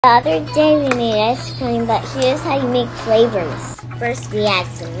The other day we made ice cream, but here's how you make flavors. First we add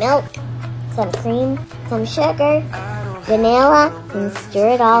some milk, some cream, some sugar, vanilla, and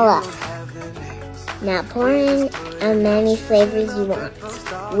stir it all up. Now pour in as many flavors you want.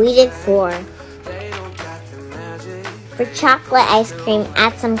 We did 4. For chocolate ice cream,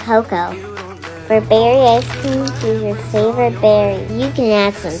 add some cocoa. For berry ice cream, choose your favorite berry. You can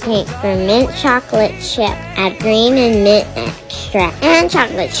add some pink. For mint chocolate chip, add green and mint extract. And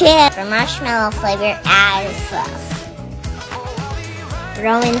chocolate chip. For marshmallow flavor, add fluff.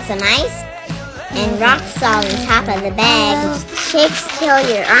 Throw in some ice and rock salt on top of the bag. Shake till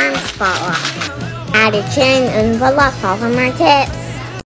your arms fall off. Add a chin and voila, follow from our tips.